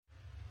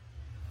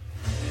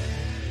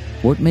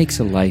What makes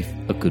a life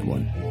a good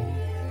one?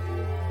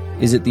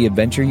 Is it the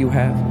adventure you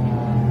have?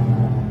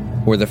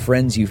 Or the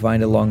friends you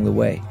find along the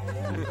way?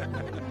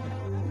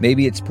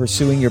 Maybe it's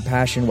pursuing your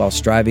passion while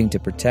striving to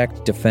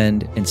protect,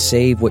 defend, and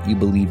save what you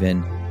believe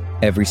in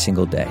every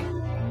single day.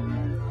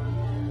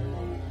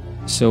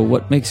 So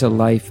what makes a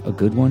life a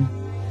good one?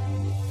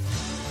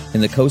 In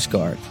the Coast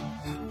Guard,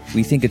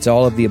 we think it's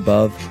all of the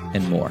above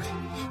and more.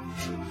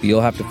 But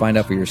you'll have to find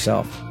out for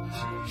yourself.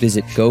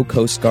 Visit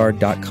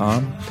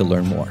gocoastguard.com to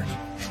learn more.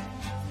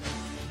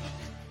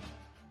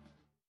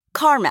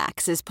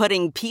 CarMax is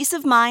putting peace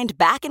of mind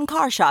back in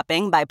car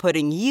shopping by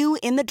putting you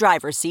in the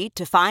driver's seat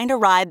to find a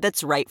ride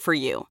that's right for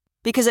you.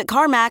 Because at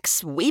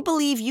CarMax, we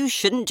believe you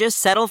shouldn't just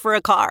settle for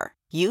a car.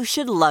 You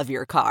should love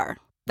your car.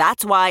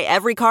 That's why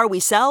every car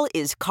we sell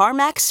is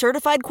CarMax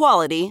certified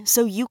quality,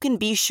 so you can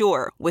be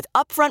sure with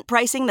upfront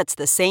pricing that's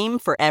the same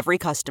for every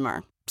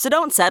customer. So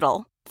don't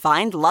settle.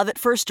 Find love at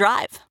first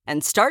drive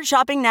and start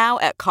shopping now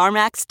at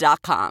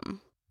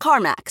CarMax.com.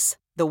 CarMax,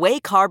 the way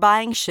car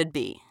buying should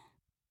be.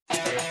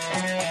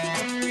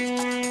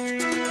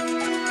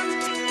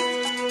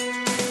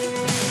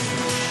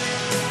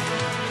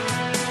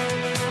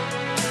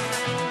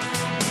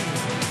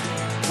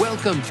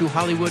 Welcome to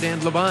Hollywood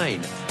and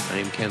Levine.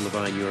 I'm Ken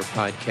Levine, your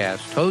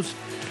podcast host.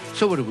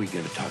 So what are we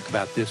going to talk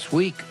about this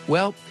week?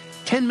 Well,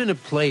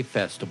 10-minute play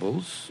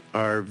festivals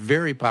are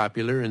very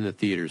popular in the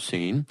theater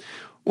scene.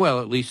 Well,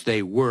 at least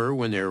they were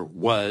when there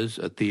was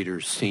a theater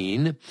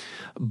scene.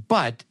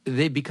 But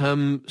they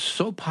become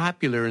so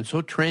popular and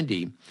so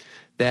trendy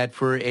that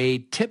for a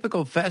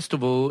typical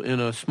festival in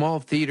a small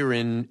theater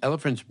in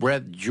Elephant's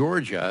Breath,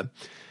 Georgia,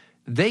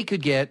 they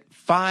could get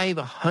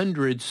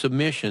 500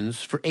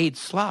 submissions for 8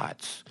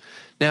 slots.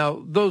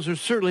 Now, those are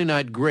certainly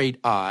not great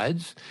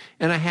odds,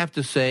 and I have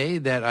to say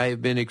that I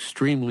have been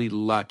extremely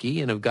lucky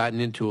and have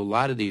gotten into a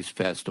lot of these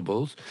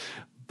festivals.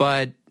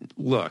 But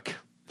look,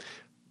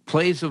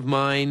 plays of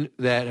mine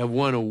that have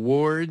won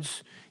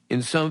awards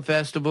in some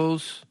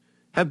festivals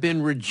have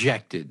been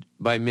rejected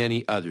by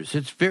many others.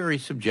 It's very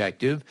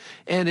subjective,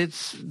 and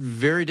it's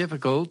very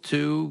difficult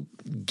to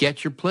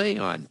get your play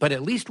on. But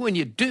at least when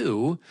you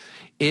do,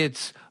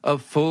 it's a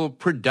full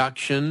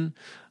production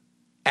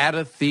at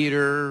a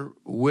theater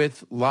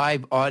with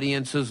live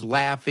audiences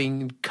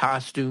laughing,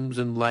 costumes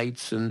and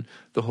lights and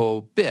the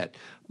whole bit.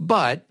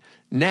 But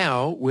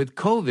now with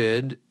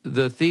COVID,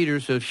 the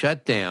theaters have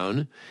shut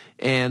down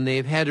and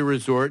they've had to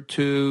resort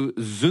to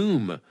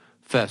Zoom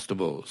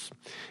festivals.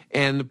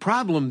 And the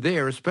problem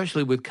there,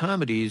 especially with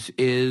comedies,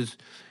 is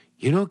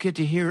you don't get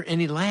to hear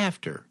any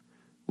laughter,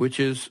 which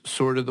is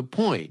sort of the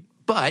point.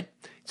 But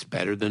it's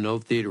better than no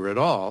theater at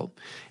all.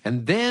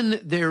 And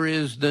then there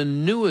is the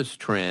newest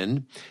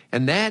trend,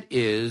 and that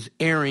is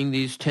airing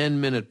these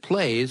 10-minute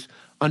plays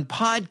on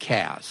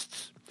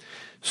podcasts.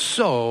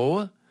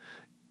 So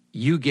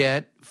you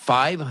get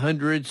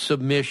 500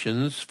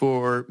 submissions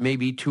for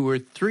maybe 2 or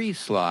 3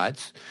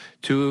 slots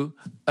to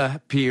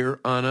appear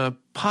on a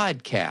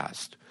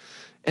podcast.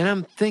 And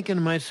I'm thinking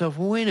to myself,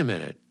 wait a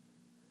minute.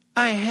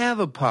 I have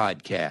a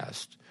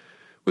podcast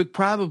with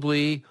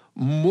probably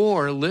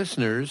more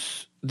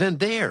listeners than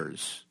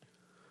theirs.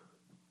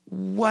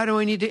 Why do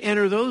I need to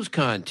enter those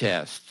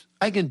contests?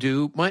 I can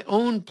do my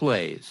own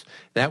plays.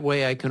 That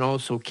way I can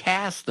also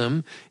cast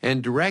them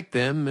and direct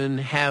them and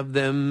have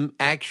them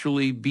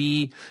actually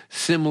be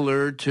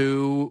similar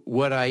to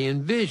what I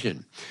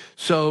envision.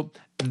 So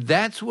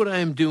that's what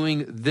I'm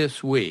doing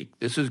this week.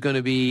 This is going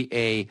to be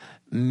a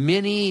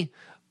mini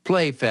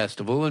play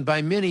festival, and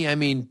by mini I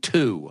mean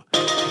 2.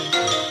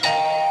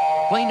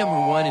 Play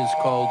number 1 is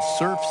called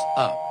Surf's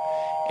Up.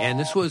 And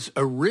this was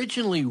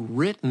originally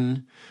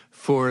written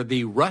for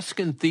the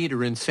Ruskin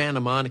Theater in Santa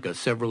Monica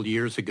several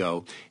years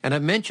ago. And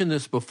I've mentioned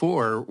this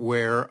before,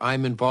 where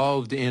I'm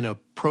involved in a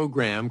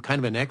program, kind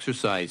of an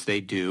exercise they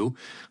do.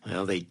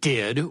 Well, they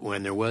did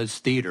when there was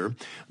theater.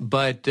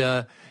 But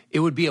it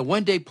would be a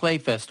one-day play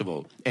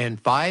festival, and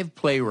 5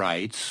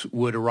 playwrights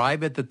would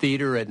arrive at the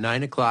theater at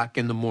 9 o'clock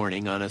in the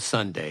morning on a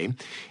Sunday,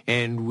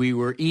 and we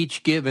were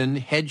each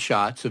given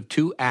headshots of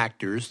 2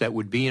 actors that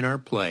would be in our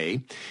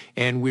play,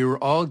 and we were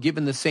all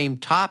given the same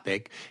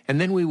topic,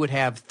 and then we would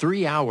have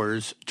 3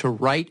 hours to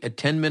write a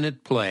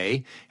 10-minute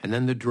play, and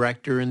then the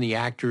director and the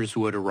actors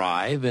would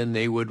arrive, and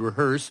they would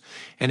rehearse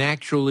and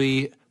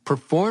actually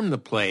perform the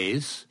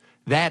plays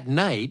that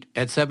night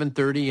at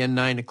 7:30 and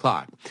 9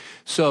 o'clock.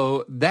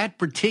 So that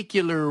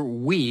particular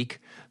week,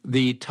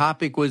 the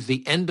topic was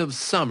the end of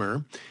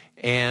summer,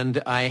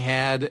 and I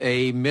had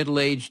a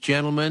middle-aged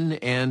gentleman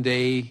and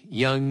a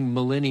young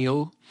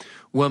millennial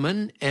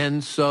woman,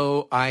 and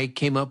so I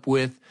came up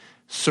with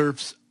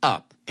Surf's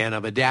Up, and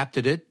I've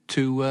adapted it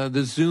to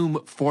the Zoom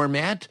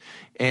format,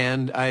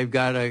 and I've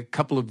got a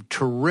couple of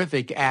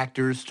terrific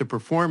actors to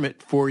perform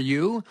it for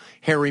you,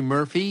 Harry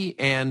Murphy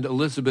and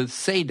Elizabeth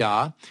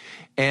Sada.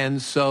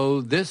 And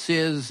so this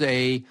is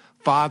a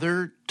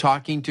father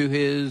talking to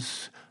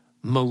his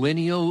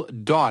millennial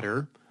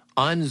daughter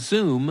on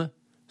Zoom,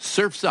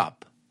 Surf's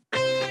Up.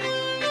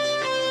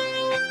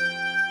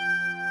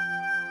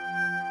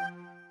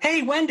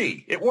 Hey,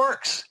 Wendy, it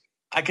works.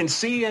 I can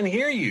see and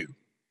hear you.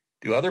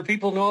 Do other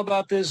people know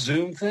about this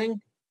Zoom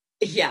thing?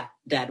 Yeah,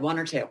 Dad, one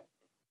or two.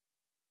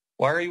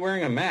 Why are you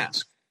wearing a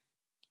mask?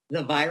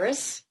 The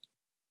virus?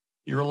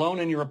 You're alone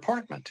in your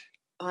apartment.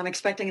 I'm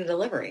expecting a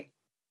delivery.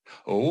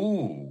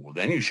 Oh,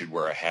 then you should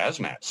wear a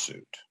hazmat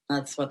suit.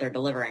 That's what they're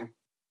delivering.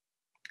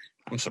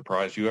 I'm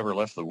surprised you ever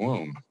left the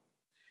womb.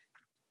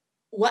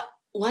 What?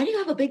 Why do you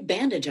have a big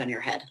bandage on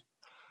your head?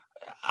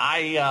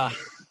 I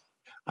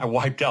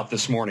wiped out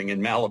this morning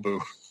in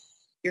Malibu.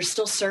 You're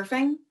still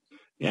surfing?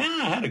 Yeah,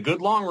 I had a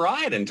good long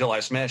ride until I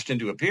smashed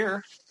into a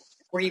pier.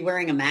 Were you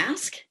wearing a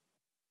mask?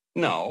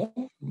 No,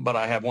 but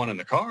I have one in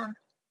the car.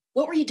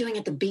 What were you doing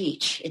at the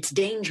beach? It's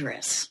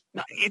dangerous.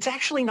 No, it's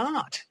actually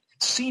not.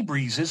 Sea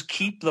breezes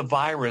keep the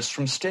virus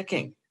from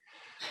sticking.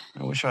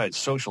 I wish I had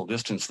social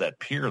distanced that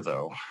pier,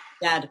 though.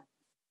 Dad,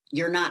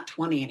 you're not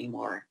 20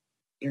 anymore.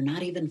 You're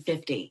not even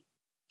 50.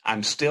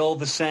 I'm still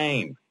the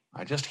same.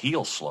 I just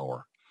heal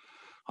slower.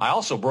 I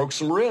also broke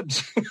some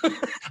ribs.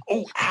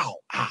 Oh, ow.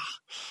 Ah.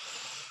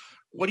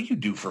 What do you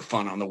do for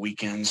fun on the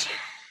weekends?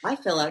 I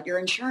fill out your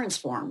insurance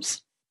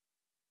forms.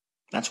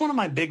 That's one of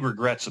my big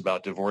regrets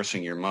about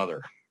divorcing your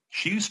mother.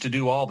 She used to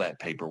do all that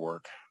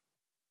paperwork.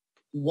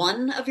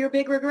 One of your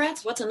big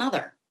regrets? What's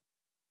another?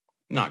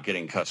 Not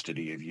getting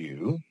custody of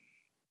you.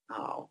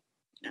 Oh,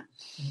 no.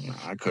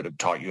 I could have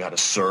taught you how to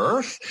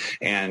surf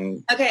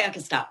and... Okay,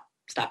 stop.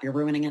 Stop, you're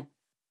ruining it.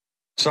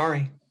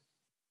 Sorry.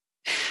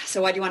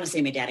 So why do you want to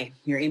see me, Daddy?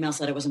 Your email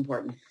said it was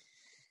important.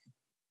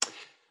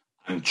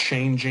 I'm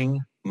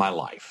changing my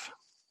life.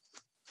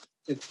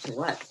 To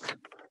what?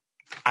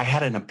 I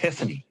had an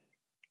epiphany.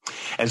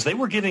 As they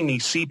were giving me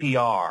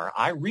CPR,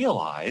 I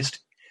realized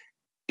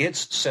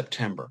it's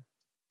September.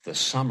 The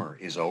summer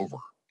is over.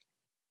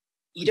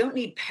 You don't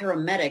need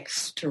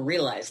paramedics to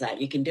realize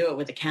that. You can do it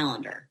with a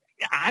calendar.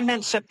 I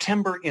meant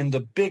September in the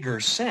bigger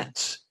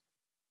sense.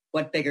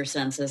 What bigger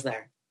sense is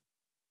there?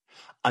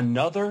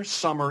 Another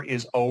summer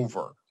is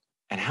over.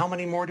 And how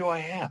many more do I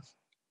have?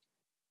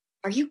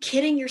 Are you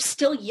kidding? You're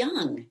still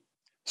young.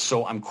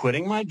 So I'm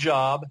quitting my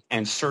job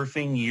and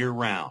surfing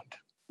year-round.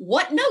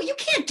 What? No, you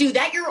can't do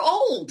that. You're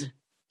old.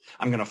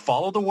 I'm going to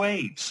follow the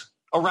waves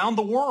around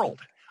the world.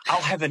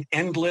 I'll have an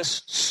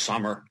endless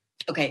summer.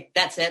 Okay,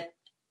 that's it.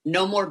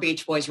 No more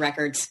Beach Boys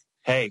records.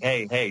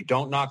 Hey,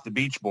 don't knock the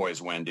Beach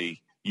Boys,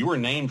 Wendy. You were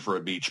named for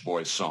a Beach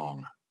Boys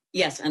song.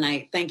 Yes, and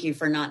I thank you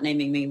for not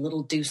naming me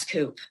Little Deuce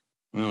Coupe.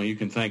 Well, you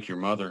can thank your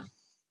mother.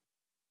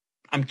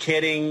 I'm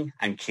kidding.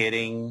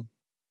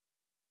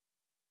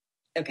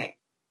 Okay,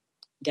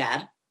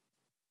 Dad,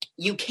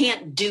 you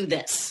can't do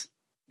this.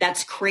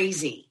 That's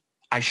crazy.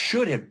 I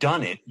should have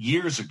done it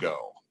years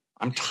ago.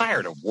 I'm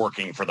tired of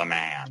working for the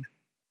man.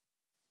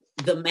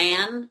 The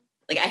man?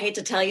 Like, I hate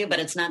to tell you, but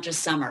it's not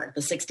just summer.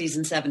 The 60s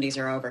and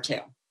 70s are over, too.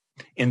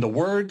 In the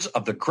words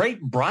of the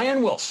great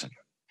Brian Wilson,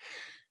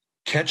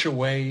 catch a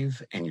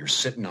wave and you're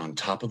sitting on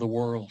top of the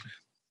world.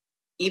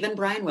 Even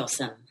Brian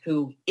Wilson,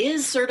 who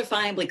is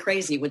certifiably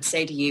crazy, would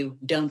say to you,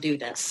 don't do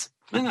this.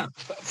 Hang on.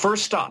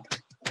 First stop,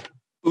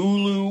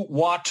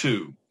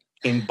 Uluwatu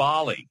in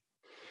Bali.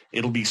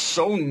 It'll be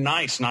so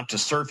nice not to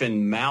surf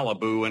in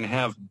Malibu and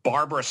have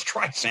Barbara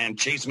Streisand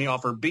chase me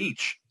off her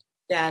beach.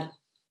 Dad,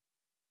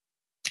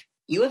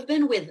 you have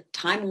been with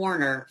Time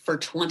Warner for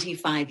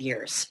 25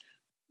 years.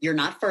 You're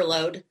not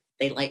furloughed.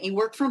 They let you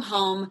work from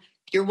home.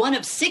 You're one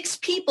of 6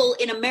 people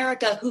in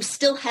America who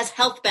still has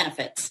health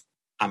benefits.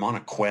 I'm on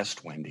a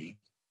quest, Wendy,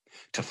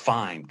 to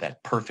find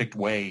that perfect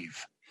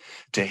wave,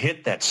 to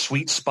hit that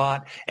sweet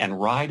spot and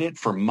ride it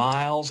for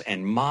miles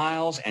and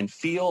miles and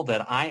feel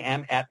that I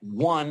am at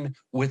one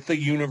with the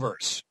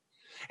universe,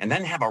 and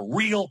then have a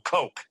real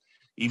Coke,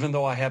 even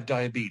though I have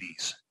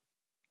diabetes.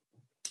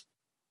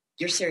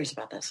 You're serious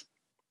about this?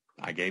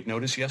 I gave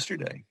notice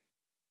yesterday.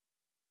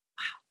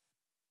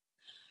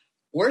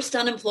 Worst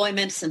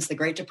unemployment since the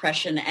Great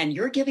Depression, and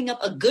you're giving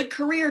up a good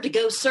career to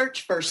go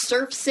search for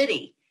Surf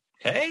City.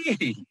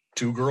 Hey,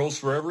 2 girls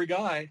for every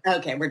guy.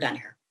 Okay, we're done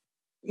here.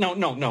 No.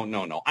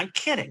 I'm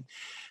kidding.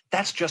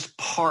 That's just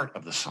part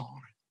of the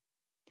song.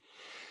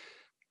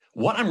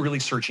 What I'm really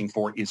searching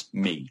for is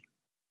me.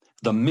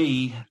 The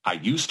me I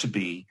used to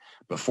be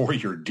before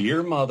your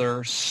dear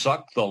mother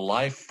sucked the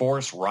life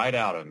force right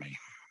out of me.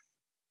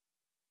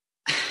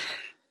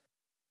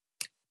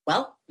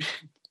 Well,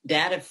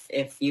 Dad,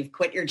 if you've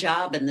quit your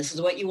job and this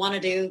is what you want to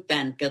do,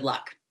 then good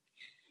luck.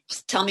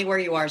 Just tell me where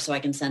you are so I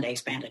can send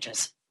Ace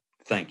bandages.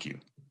 Thank you.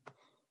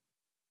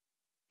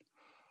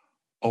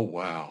 Oh,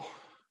 wow.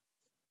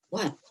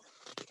 What?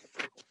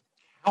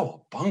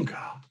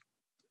 Cowabunga.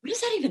 What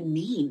does that even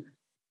mean?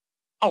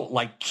 Oh,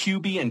 like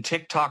QB and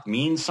TikTok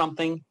means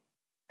something?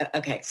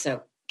 Okay,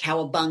 so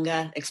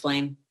cowabunga,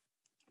 explain.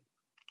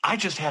 I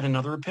just had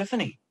another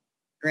epiphany.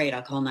 Great,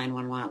 I'll call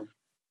 911.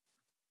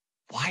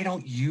 Why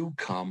don't you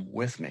come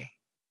with me?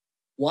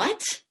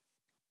 What?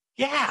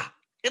 Yeah,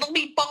 it'll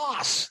be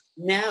boss.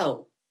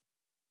 No.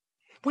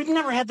 We've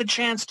never had the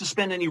chance to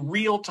spend any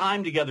real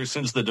time together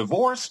since the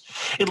divorce.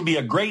 It'll be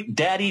a great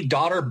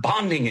daddy-daughter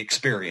bonding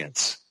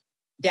experience.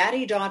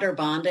 Daddy-daughter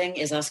bonding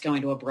is us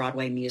going to a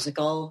Broadway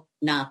musical,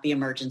 not the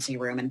emergency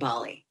room in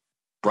Bali.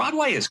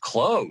 Broadway is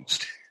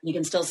closed. You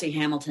can still see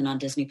Hamilton on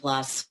Disney+.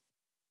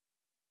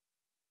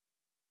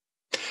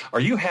 Are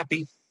you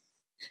happy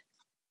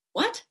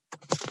What?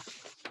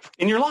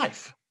 in your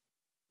life?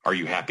 Are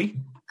you happy?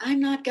 I'm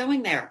not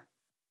going there.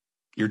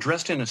 You're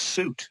dressed in a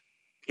suit.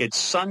 It's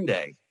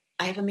Sunday.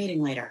 I have a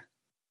meeting later.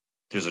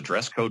 There's a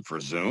dress code for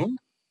Zoom?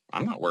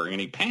 I'm not wearing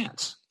any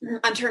pants.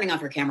 I'm turning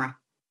off your camera.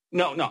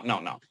 No.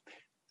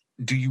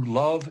 Do you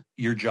love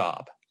your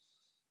job?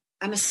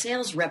 I'm a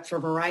sales rep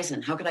for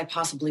Verizon. How could I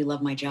possibly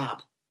love my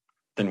job?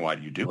 Then why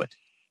do you do it?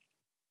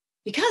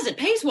 Because it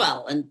pays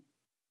well, and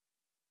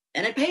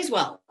it pays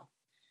well.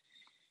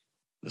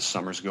 The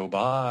summers go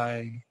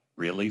by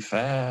really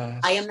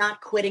fast. I am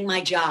not quitting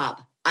my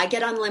job. I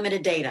get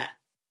unlimited data.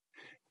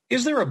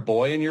 Is there a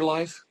boy in your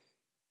life?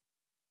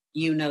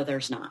 You know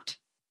there's not.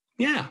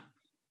 Yeah,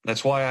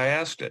 that's why I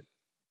asked it.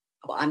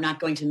 Well, I'm not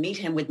going to meet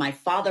him with my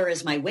father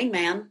as my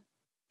wingman.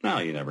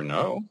 Well, you never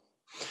know.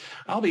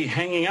 I'll be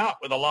hanging out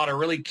with a lot of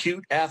really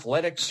cute,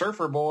 athletic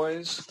surfer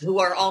boys. Who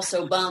are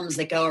also bums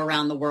that go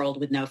around the world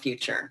with no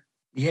future.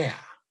 Yeah,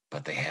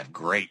 but they have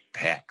great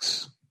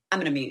pecs. I'm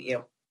going to mute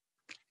you.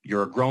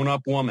 You're a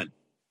grown-up woman.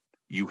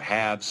 You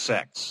have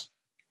sex.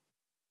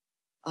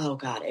 Oh,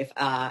 God, if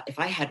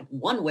I had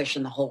one wish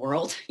in the whole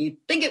world, you'd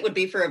think it would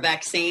be for a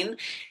vaccine.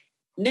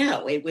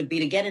 No, it would be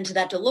to get into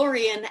that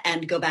DeLorean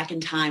and go back in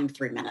time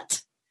 3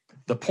 minutes.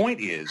 The point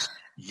is,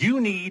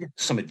 you need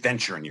some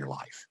adventure in your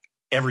life.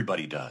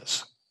 Everybody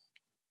does.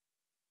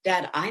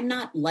 Dad, I'm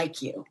not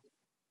like you.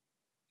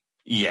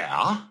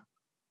 Yeah,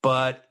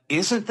 but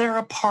isn't there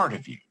a part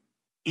of you,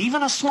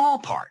 even a small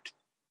part,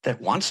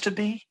 that wants to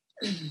be?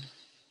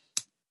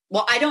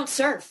 Well, I don't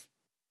surf.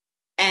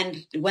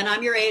 And when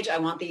I'm your age, I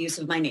want the use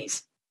of my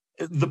knees.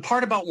 The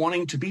part about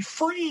wanting to be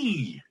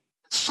free.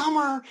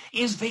 Summer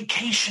is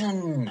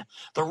vacation.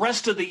 The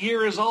rest of the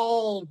year is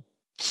all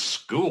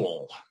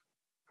school.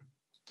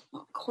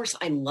 Well, of course,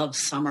 I love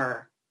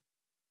summer.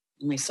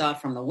 Only saw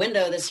it from the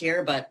window this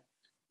year, but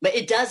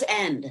it does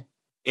end.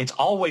 It's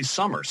always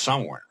summer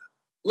somewhere.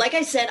 Like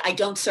I said, I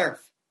don't surf.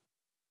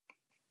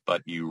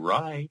 But you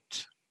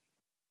write.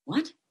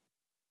 What?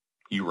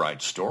 You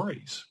write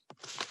stories.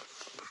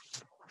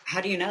 How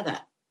do you know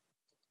that?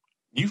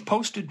 You've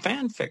posted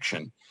fan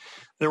fiction.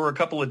 There were a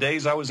couple of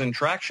days I was in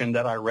traction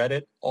that I read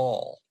it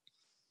all.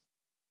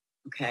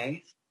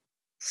 Okay.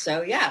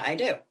 So, yeah, I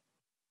do.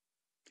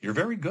 You're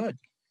very good.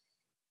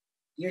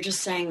 You're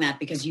just saying that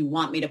because you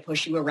want me to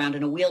push you around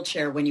in a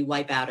wheelchair when you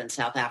wipe out in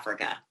South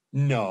Africa.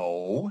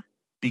 No,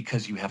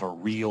 because you have a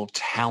real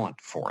talent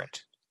for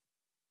it.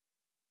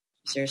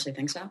 You seriously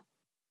think so?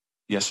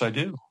 Yes, I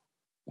do.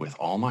 With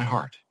all my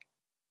heart.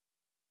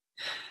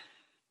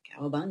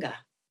 Cowabunga.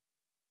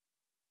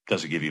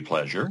 Does it give you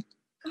pleasure?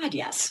 God,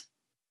 yes.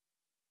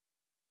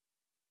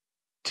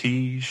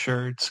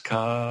 T-shirts,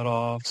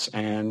 cut-offs,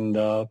 and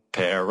a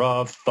pair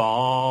of thongs.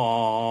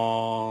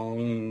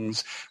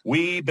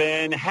 We've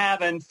been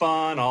having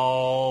fun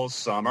all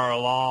summer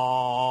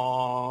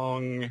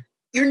long.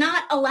 You're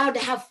not allowed to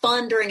have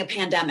fun during a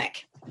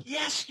pandemic.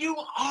 Yes, you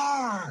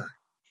are.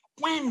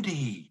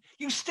 Wendy,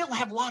 you still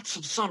have lots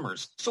of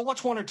summers. So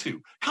what's one or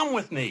two? Come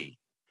with me.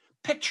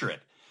 Picture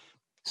it.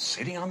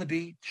 Sitting on the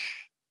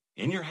beach,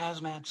 in your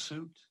hazmat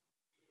suit.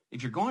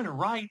 If you're going to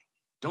write,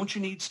 don't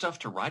you need stuff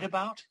to write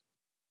about?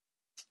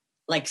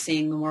 Like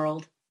seeing the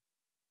world?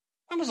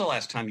 When was the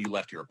last time you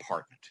left your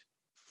apartment?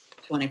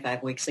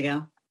 25 weeks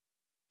ago.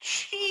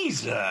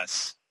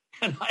 Jesus!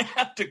 And I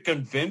have to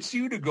convince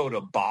you to go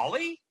to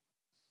Bali?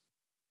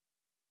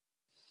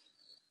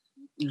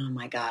 Oh,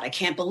 my God. I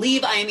can't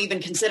believe I am even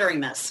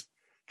considering this.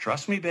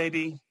 Trust me,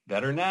 baby.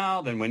 Better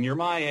now than when you're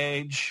my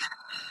age.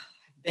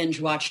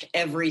 Binge-watched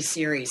every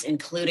series,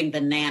 including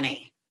The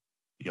Nanny.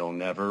 You'll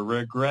never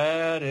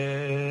regret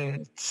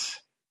it.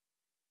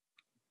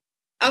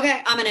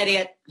 Okay, I'm an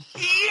idiot.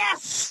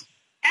 Yes!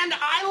 And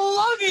I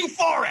love you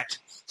for it!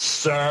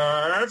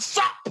 Surf's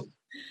up!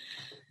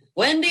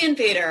 Wendy and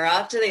Peter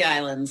off to the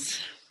islands.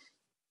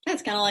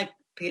 That's kind of like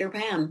Peter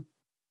Pan.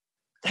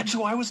 That's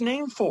who I was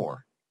named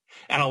for.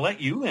 And I'll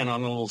let you in on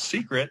a little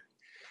secret.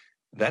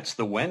 That's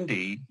the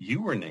Wendy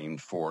you were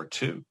named for,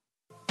 too.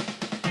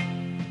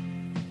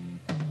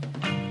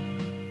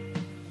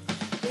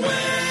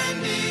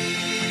 Wendy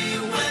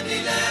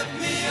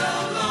left me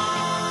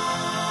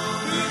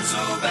alone. So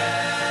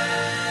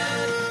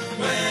bad.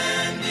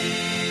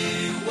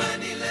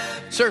 Wendy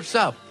left. Surf's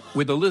Up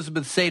with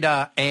Elizabeth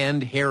Seda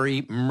and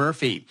Harry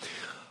Murphy.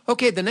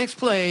 Okay, the next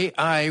play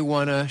I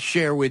want to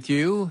share with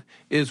you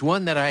is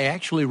one that I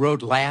actually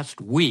wrote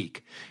last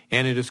week,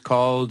 and it is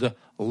called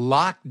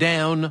Lock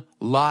Down,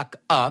 Lock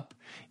Up,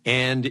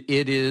 and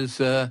it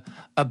is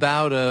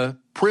about a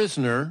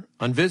prisoner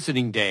on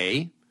visiting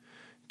day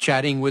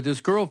chatting with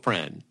his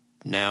girlfriend.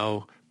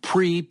 Now,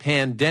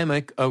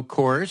 pre-pandemic, of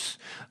course,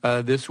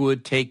 this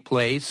would take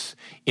place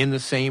in the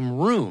same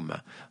room,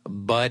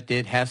 but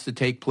it has to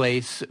take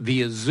place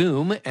via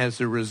Zoom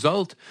as a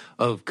result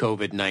of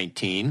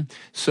COVID-19.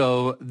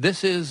 So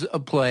this is a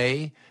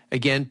play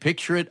Again,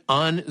 picture it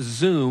on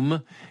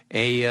Zoom,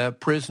 a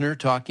prisoner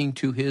talking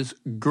to his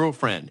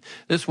girlfriend.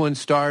 This one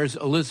stars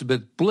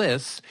Elizabeth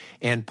Bliss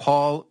and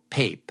Paul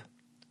Pape.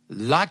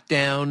 Lock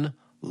down,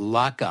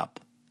 lock up.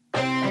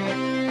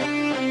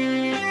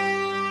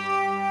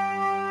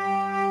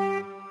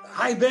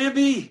 Hi,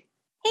 Bambi.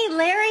 Hey,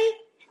 Larry.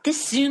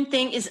 This Zoom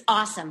thing is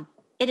awesome.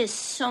 It is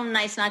so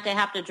nice not to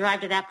have to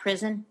drive to that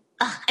prison.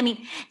 Ugh, I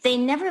mean, they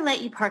never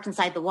let you park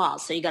inside the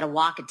walls, so you got to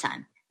walk a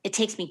ton. It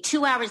takes me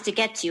 2 hours to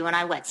get to you, and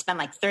I, spend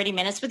like 30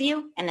 minutes with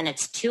you, and then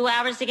it's 2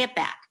 hours to get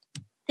back.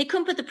 They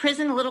couldn't put the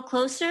prison a little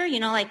closer,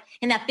 like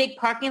in that big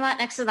parking lot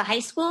next to the high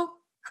school?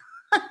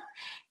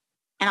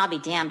 And I'll be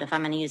damned if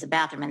I'm going to use a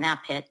bathroom in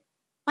that pit.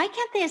 Why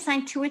can't they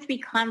assign 2 or 3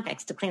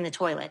 convicts to clean the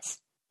toilets?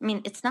 I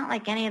mean, it's not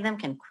like any of them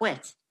can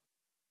quit.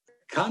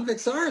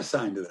 Convicts are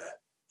assigned to that.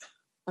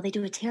 Well, they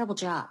do a terrible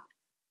job.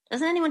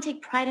 Doesn't anyone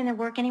take pride in their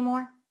work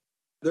anymore?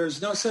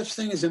 There's no such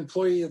thing as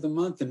Employee of the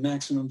Month in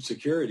maximum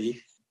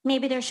security.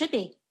 Maybe there should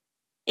be.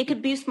 It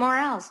could boost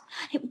morale.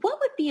 Hey, what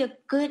would be a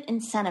good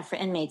incentive for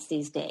inmates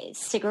these days?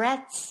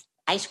 Cigarettes?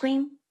 Ice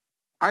cream?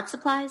 Art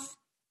supplies?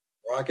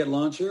 Rocket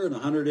launcher and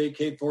 100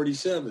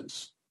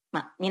 AK-47s.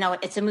 Well, you know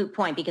what? It's a moot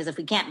point because if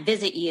we can't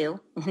visit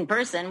you in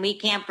person, we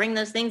can't bring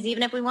those things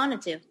even if we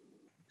wanted to.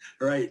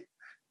 Right.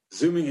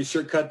 Zooming has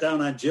sure cut down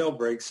on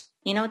jailbreaks.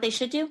 You know what they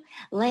should do?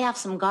 Lay off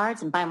some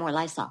guards and buy more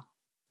Lysol.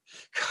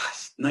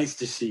 Gosh, nice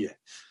to see you.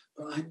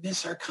 Well, I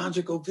miss our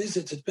conjugal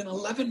visits. It's been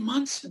 11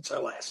 months since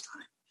our last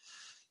time.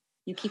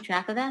 You keep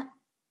track of that?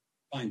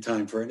 Find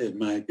time for it in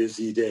my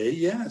busy day.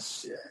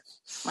 Yes.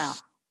 Well,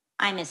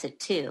 I miss it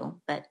too,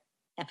 but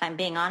if I'm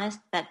being honest,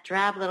 that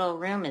drab little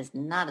room is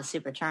not a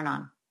super turn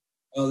on.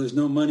 Well, there's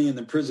no money in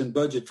the prison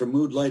budget for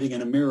mood lighting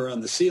and a mirror on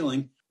the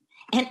ceiling.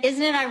 And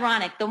isn't it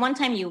ironic? The one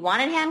time you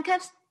wanted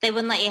handcuffs, they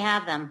wouldn't let you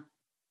have them.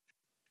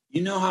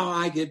 You know how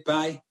I get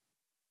by?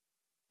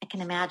 I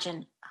can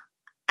imagine.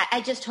 I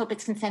just hope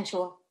it's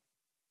consensual.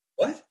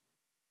 What?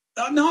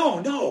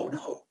 No.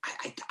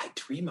 I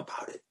dream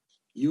about it.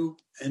 You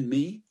and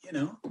me,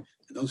 and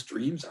those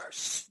dreams are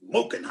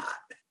smoking hot.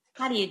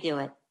 How do you do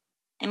it?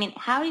 I mean,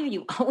 how are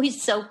you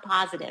always so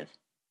positive?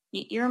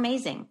 You're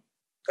amazing.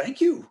 Thank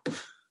you.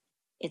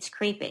 It's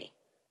creepy.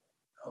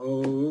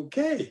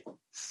 Okay.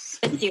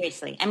 But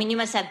seriously, I mean, you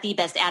must have the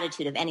best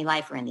attitude of any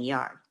lifer in the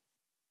yard.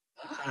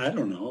 I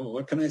don't know.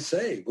 What can I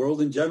say?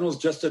 World in general is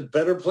just a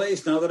better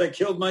place now that I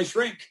killed my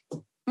shrink.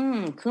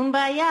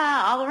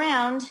 Kumbaya all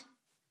around.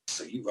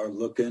 So you are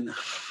looking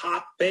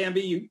hot,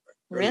 Bambi.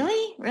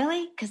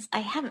 Really? Because I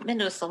haven't been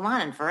to a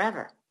salon in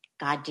forever.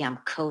 Goddamn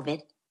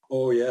COVID.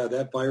 Oh, yeah,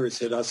 that virus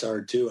hit us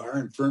hard, too. Our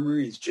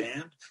infirmary is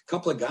jammed. A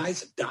couple of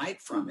guys have died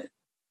from it.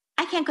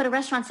 I can't go to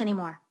restaurants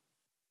anymore.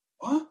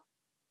 What?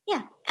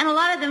 Yeah, and a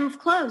lot of them have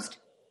closed.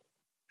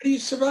 How do you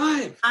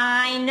survive?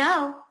 I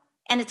know.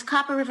 And it's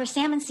Copper River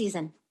salmon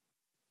season.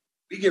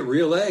 We get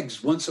real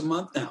eggs once a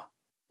month now.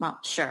 Well,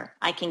 sure,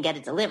 I can get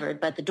it delivered,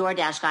 but the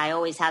DoorDash guy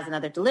always has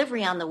another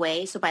delivery on the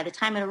way, so by the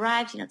time it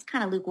arrives, it's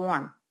kind of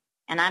lukewarm.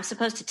 And I'm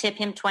supposed to tip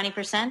him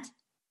 20%?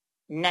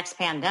 Next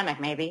pandemic,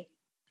 maybe.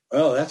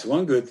 Well, that's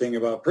one good thing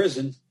about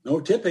prison. No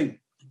tipping.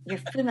 Your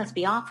food must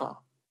be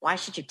awful. Why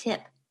should you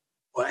tip?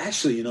 Well,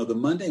 actually, the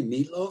Monday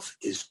meatloaf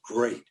is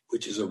great,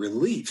 which is a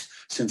relief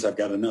since I've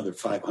got another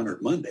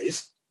 500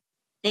 Mondays.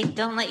 They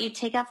don't let you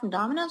take out from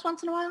Domino's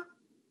once in a while?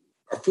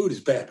 Our food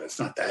is bad, but it's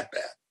not that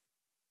bad.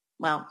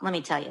 Well, let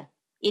me tell you,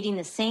 eating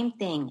the same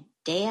thing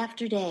day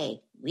after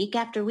day, week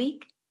after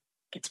week,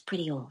 gets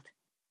pretty old.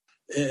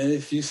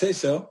 If you say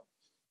so.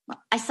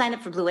 Well, I signed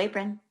up for Blue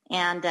Apron,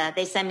 and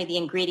they send me the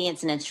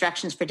ingredients and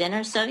instructions for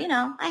dinner, so,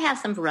 I have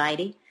some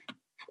variety.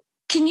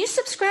 Can you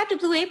subscribe to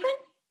Blue Apron?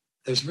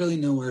 There's really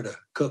nowhere to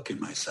cook in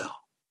my cell.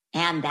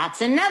 And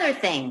that's another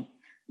thing.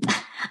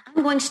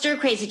 I'm going stir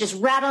crazy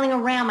just rattling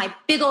around my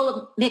big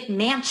old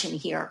McMansion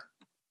here.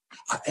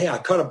 Hey, I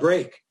caught a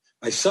break.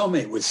 My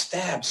cellmate was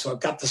stabbed, so I've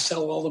got the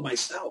cell all to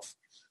myself.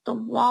 The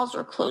walls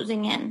are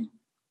closing in.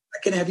 I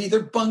can have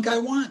either bunk I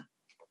want.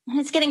 And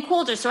it's getting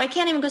colder, so I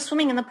can't even go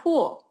swimming in the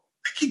pool.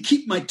 I can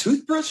keep my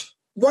toothbrush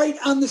right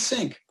on the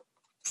sink.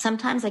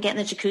 Sometimes I get in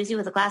the jacuzzi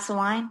with a glass of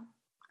wine.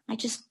 I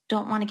just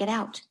don't want to get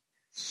out.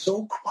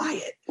 So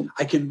quiet.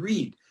 I can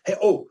read. Hey,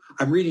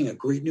 I'm reading a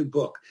great new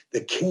book,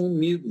 The King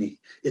Mutiny.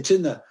 It's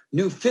in the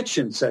new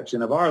fiction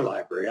section of our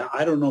library.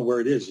 I don't know where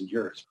it is in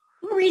yours.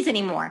 Who reads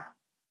anymore?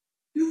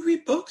 You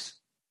read books?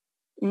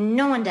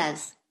 No one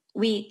does.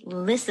 We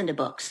listen to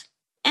books.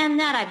 And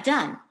that I've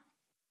done.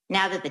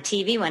 Now that the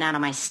TV went out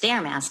on my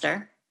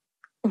Stairmaster.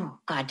 Oh,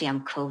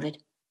 goddamn COVID.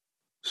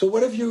 So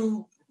what have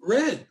you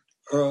read?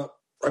 Heard?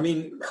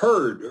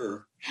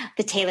 Or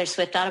the Taylor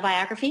Swift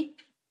autobiography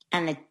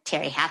and the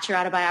Terry Hatcher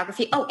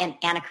autobiography. Oh, and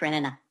Anna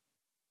Karenina.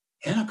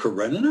 Anna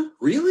Karenina?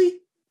 Really?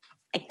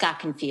 I got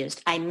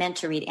confused. I meant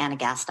to read Anna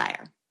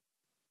Gasteyer.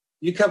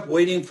 You kept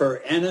waiting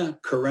for Anna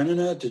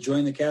Karenina to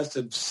join the cast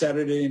of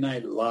Saturday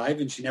Night Live,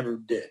 and she never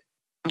did.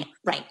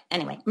 Right.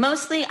 Anyway,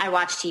 mostly I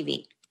watch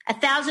TV.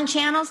 1,000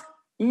 channels,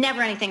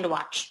 never anything to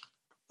watch.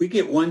 We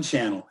get one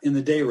channel in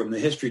the day room, the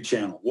History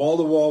Channel,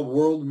 wall-to-wall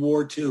World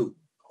War II.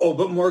 Oh,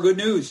 but more good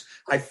news.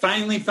 I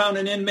finally found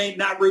an inmate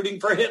not rooting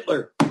for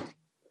Hitler.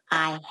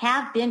 I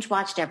have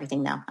binge-watched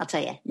everything, though. I'll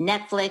tell you.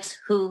 Netflix,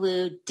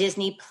 Hulu,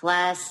 Disney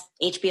Plus,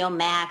 HBO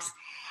Max,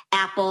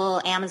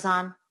 Apple,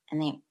 Amazon,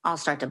 and they all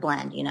start to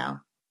blend, you know.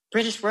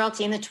 British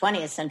royalty in the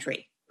 20th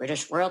century,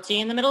 British royalty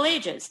in the Middle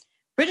Ages,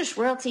 British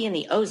royalty in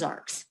the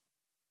Ozarks.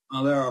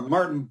 Well, there are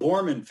Martin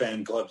Bormann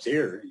fan clubs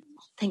here.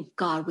 Thank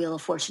God Wheel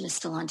of Fortune is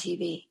still on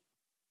TV.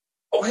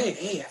 Oh,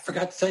 hey, I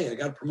forgot to tell you, I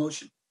got a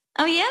promotion.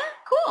 Oh, yeah?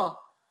 Cool.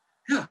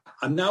 Yeah,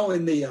 I'm now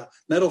in the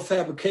metal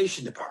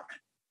fabrication department.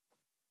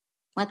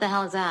 What the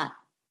hell is that?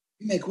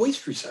 We make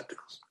waste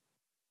receptacles.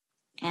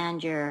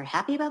 And you're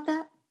happy about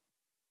that?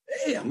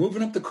 Hey, I'm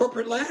moving up the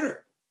corporate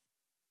ladder.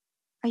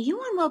 Are you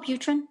on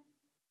Wellbutrin?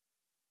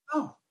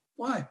 Oh,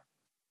 why?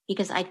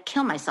 Because I'd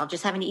kill myself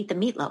just having to eat the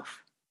meatloaf.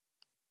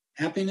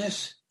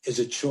 Happiness is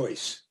a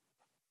choice.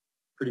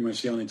 Pretty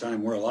much the only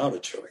time we're allowed a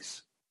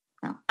choice.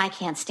 No, I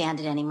can't stand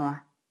it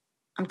anymore.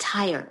 I'm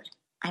tired.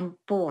 I'm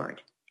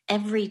bored.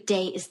 Every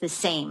day is the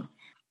same.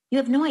 You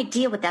have no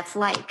idea what that's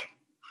like.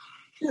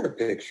 You're a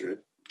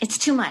picture. It's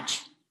too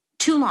much.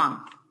 Too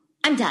long.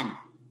 I'm done.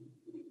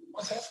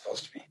 What's that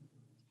supposed to mean?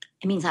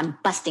 It means I'm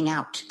busting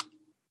out.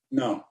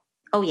 No.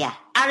 Oh, yeah.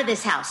 Out of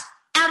this house.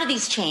 Out of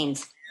these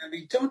chains.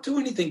 Abby, don't do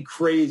anything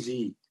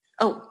crazy.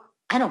 Oh,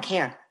 I don't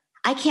care.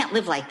 I can't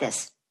live like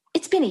this.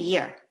 It's been a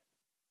year.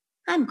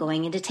 I'm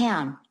going into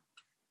town.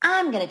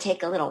 I'm going to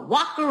take a little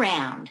walk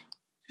around.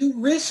 Too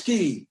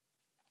risky.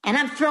 And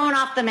I'm throwing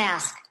off the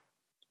mask.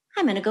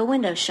 I'm going to go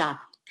window shop.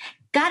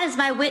 God is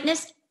my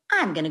witness.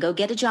 I'm going to go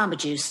get a Jamba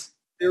Juice.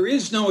 There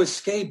is no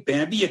escape,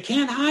 Bambi. You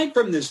can't hide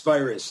from this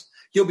virus.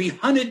 You'll be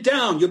hunted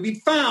down. You'll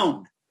be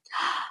found.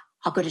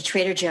 I'll go to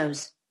Trader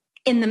Joe's.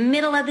 In the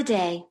middle of the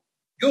day.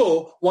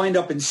 You'll wind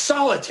up in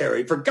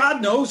solitary for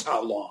God knows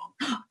how long.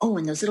 Oh,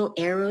 and those little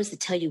arrows that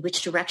tell you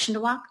which direction to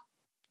walk?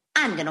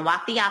 I'm going to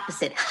walk the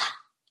opposite.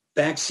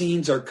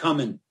 Vaccines are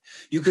coming.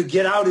 You could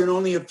get out in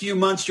only a few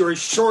months. You're a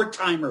short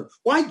timer.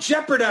 Why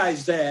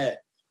jeopardize that?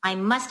 I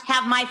must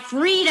have my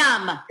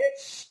freedom.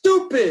 It's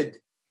stupid.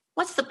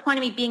 What's the point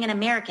of me being an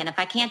American if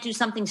I can't do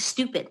something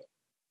stupid?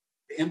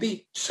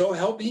 Bambi, so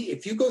help me.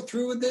 If you go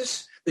through with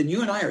this, then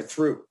you and I are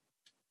through.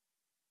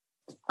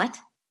 What?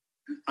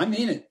 I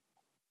mean it.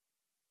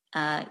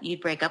 You'd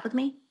break up with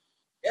me?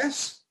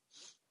 Yes.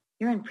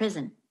 You're in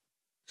prison.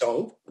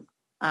 So?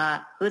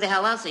 Who the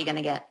hell else are you going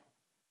to get?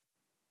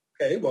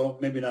 Okay, well,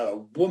 maybe not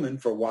a woman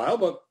for a while,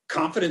 but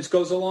confidence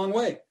goes a long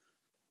way.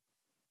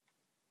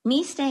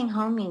 Me staying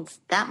home means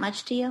that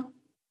much to you?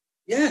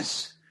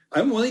 Yes.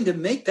 I'm willing to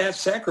make that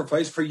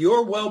sacrifice for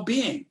your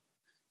well-being.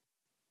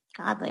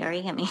 God,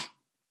 Larry, I mean,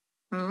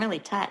 I'm really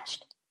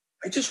touched.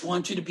 I just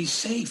want you to be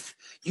safe.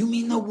 You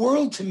mean the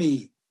world to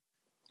me.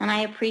 And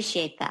I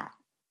appreciate that.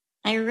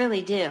 I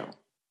really do.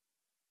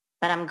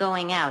 But I'm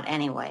going out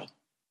anyway.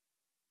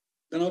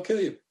 Then I'll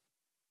kill you.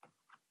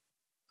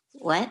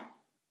 What?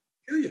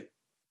 Kill you.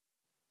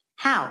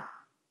 How?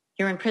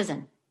 You're in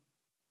prison.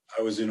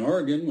 I was in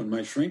Oregon when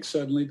my shrink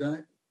suddenly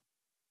died.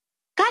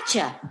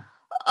 Gotcha.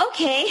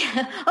 Okay.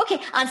 Okay.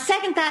 On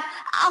second thought,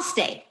 I'll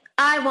stay.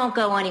 I won't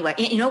go anywhere.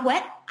 You know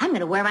what? I'm going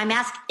to wear my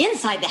mask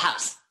inside the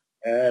house.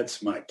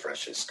 That's my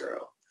precious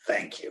girl.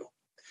 Thank you.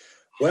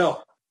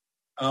 Well,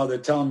 they're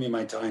telling me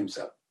my time's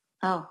up.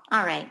 Oh,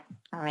 all right.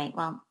 All right.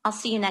 Well, I'll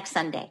see you next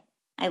Sunday.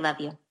 I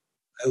love you.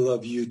 I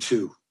love you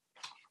too.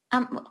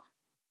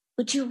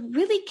 Would you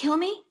really kill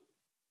me?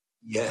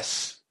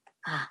 Yes.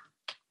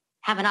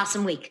 Have an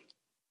awesome week.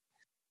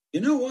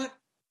 You know what?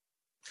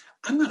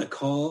 I'm going to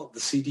call the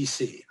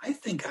CDC. I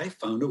think I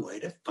found a way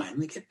to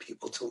finally get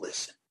people to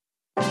listen.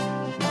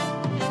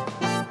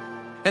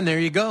 And there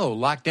you go.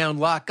 Lockdown,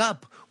 Lock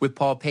Up with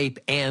Paul Pape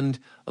and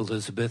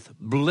Elizabeth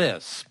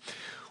Bliss.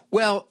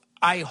 Well,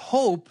 I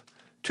hope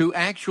to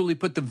actually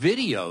put the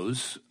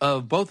videos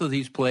of both of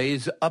these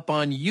plays up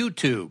on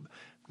YouTube.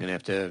 I'm going to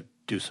have to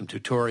do some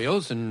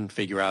tutorials and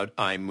figure out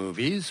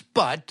iMovies,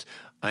 but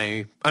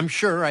I'm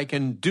sure I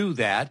can do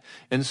that.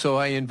 And so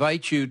I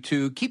invite you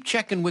to keep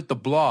checking with the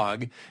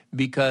blog,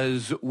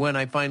 because when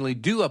I finally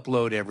do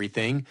upload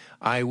everything,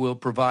 I will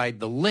provide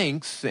the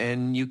links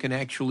and you can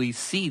actually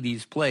see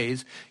these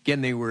plays. Again,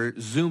 they were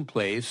Zoom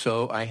plays,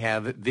 so I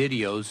have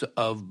videos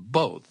of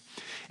both.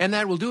 And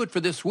that will do it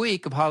for this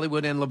week of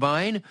Hollywood and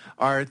Levine.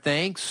 Our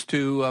thanks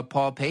to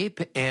Paul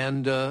Pape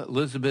and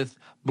Elizabeth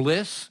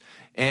Bliss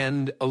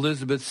and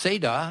Elizabeth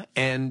Seda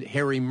and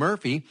Harry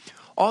Murphy.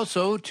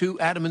 Also to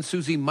Adam and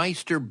Susie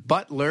Meister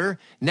Butler,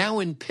 now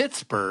in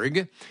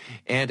Pittsburgh,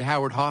 and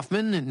Howard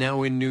Hoffman,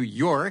 now in New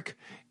York,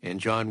 and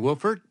John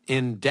Wolfert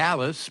in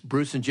Dallas,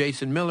 Bruce and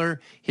Jason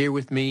Miller here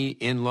with me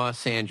in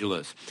Los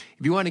Angeles.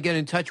 If you want to get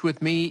in touch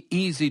with me,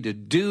 easy to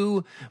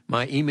do.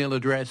 My email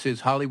address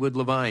is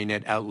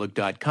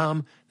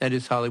hollywoodlevine@outlook.com. That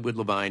is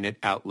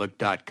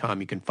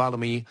hollywoodlevine@outlook.com. You can follow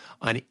me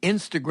on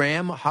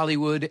Instagram,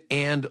 Hollywood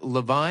and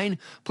Levine.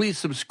 Please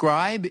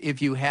subscribe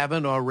if you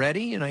haven't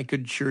already, and I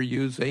could sure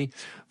use a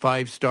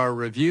 5-star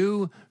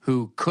review.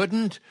 Who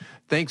couldn't?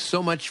 Thanks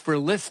so much for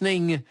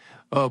listening.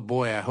 Oh,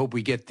 boy, I hope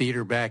we get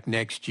theater back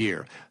next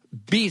year.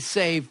 Be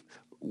safe.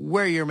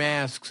 wear your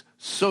masks,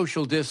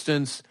 social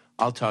distance.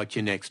 I'll talk to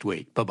you next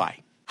week.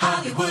 Bye-bye.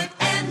 Hollywood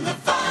and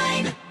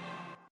Levine.